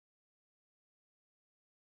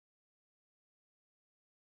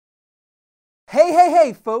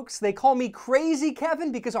Hey, folks, they call me Crazy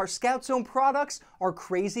Kevin because our Scouts Own products are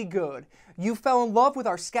crazy good. You fell in love with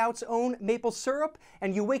our Scouts Own maple syrup,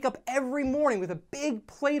 and you wake up every morning with a big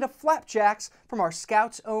plate of flapjacks from our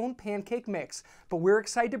Scouts Own pancake mix. But we're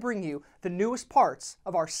excited to bring you the newest parts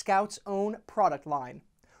of our Scouts Own product line.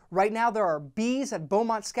 Right now, there are bees at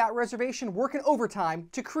Beaumont Scout Reservation working overtime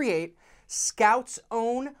to create Scouts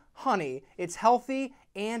Own honey. It's healthy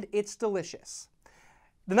and it's delicious.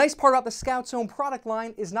 The nice part about the Scouts Own product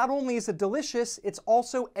line is not only is it delicious, it's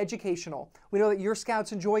also educational. We know that your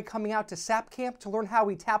Scouts enjoy coming out to sap camp to learn how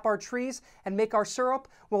we tap our trees and make our syrup.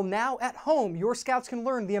 Well, now at home, your Scouts can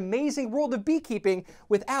learn the amazing world of beekeeping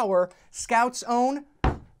with our Scouts Own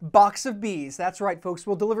box of bees. That's right, folks.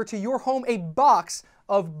 We'll deliver to your home a box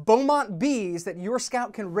of Beaumont bees that your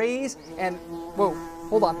Scout can raise and... Whoa,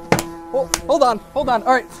 hold on. Hold on.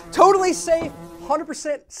 All right, totally safe.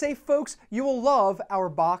 100% safe, folks. You will love our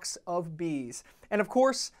box of bees. And of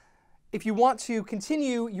course, if you want to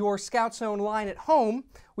continue your Scouts Own line at home,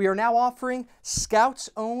 we are now offering Scouts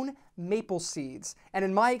Own maple seeds. And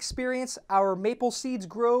in my experience, our maple seeds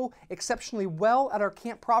grow exceptionally well at our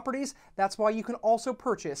camp properties. That's why you can also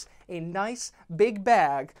purchase a nice big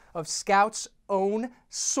bag of Scouts Own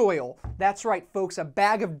soil. That's right, folks, a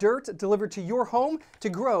bag of dirt delivered to your home to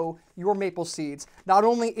grow your maple seeds. Not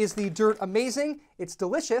only is the dirt amazing, it's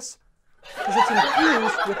delicious because it's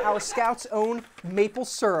infused with our Scouts Own maple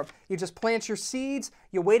syrup. You just plant your seeds,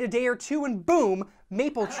 you wait a day or two, and boom,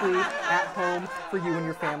 maple tree at home for you and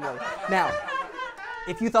your family. Now,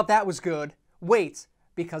 if you thought that was good, wait,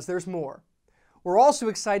 because there's more. We're also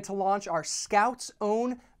excited to launch our Scouts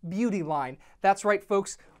Own beauty line. That's right,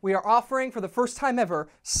 folks. We are offering, for the first time ever,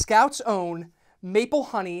 Scouts Own Maple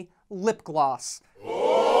Honey Lip Gloss.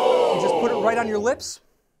 You just put it right on your lips,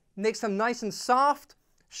 makes them nice and soft,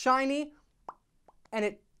 shiny, and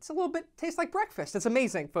it's a little bit tastes like breakfast. It's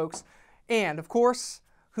amazing, folks. And, of course,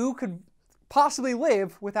 who could possibly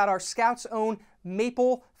live without our Scouts Own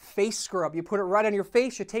Maple Face Scrub? You put it right on your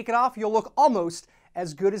face, you take it off, you'll look almost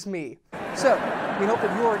as good as me. So, we hope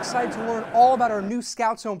that you are excited to learn all about our new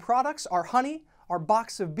Scouts Own products, our honey, our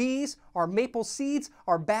box of bees, our maple seeds,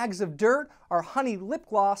 our bags of dirt, our honey lip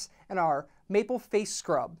gloss, and our maple face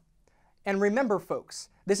scrub. And remember, folks,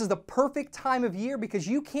 this is the perfect time of year because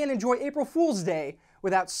you can't enjoy April Fool's Day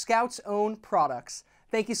without Scouts Own products.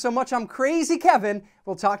 Thank you so much. I'm Crazy Kevin.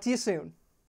 We'll talk to you soon.